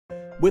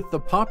With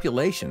the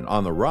population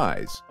on the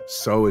rise,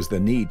 so is the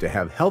need to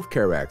have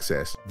healthcare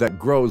access that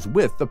grows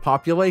with the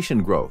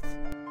population growth.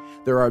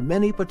 There are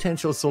many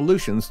potential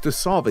solutions to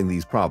solving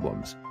these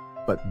problems.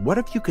 But what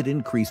if you could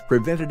increase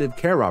preventative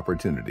care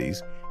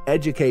opportunities,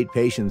 educate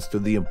patients to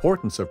the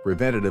importance of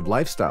preventative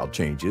lifestyle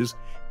changes,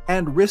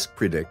 and risk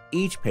predict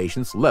each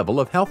patient's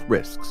level of health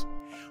risks?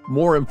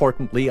 More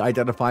importantly,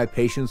 identify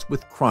patients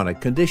with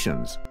chronic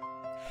conditions.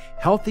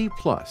 Healthy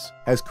Plus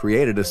has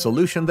created a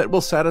solution that will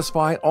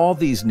satisfy all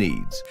these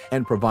needs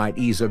and provide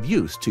ease of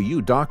use to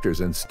you doctors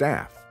and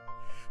staff.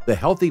 The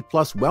Healthy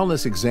Plus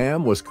Wellness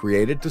Exam was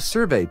created to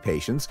survey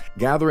patients,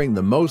 gathering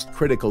the most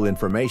critical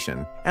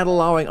information and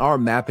allowing our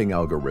mapping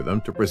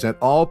algorithm to present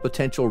all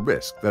potential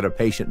risks that a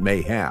patient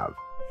may have.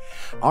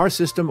 Our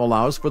system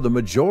allows for the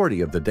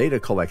majority of the data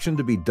collection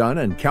to be done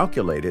and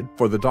calculated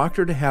for the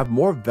doctor to have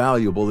more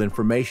valuable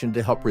information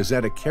to help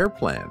present a care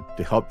plan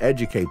to help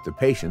educate the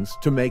patients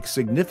to make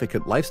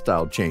significant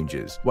lifestyle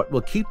changes, what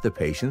will keep the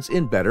patients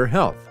in better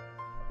health.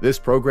 This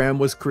program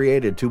was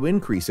created to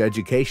increase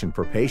education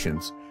for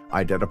patients,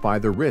 identify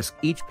the risk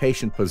each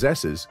patient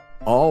possesses,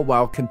 all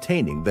while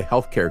containing the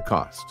healthcare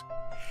cost.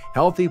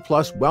 Healthy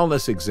Plus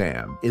Wellness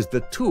Exam is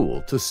the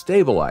tool to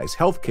stabilize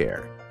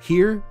healthcare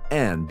here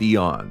and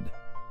beyond.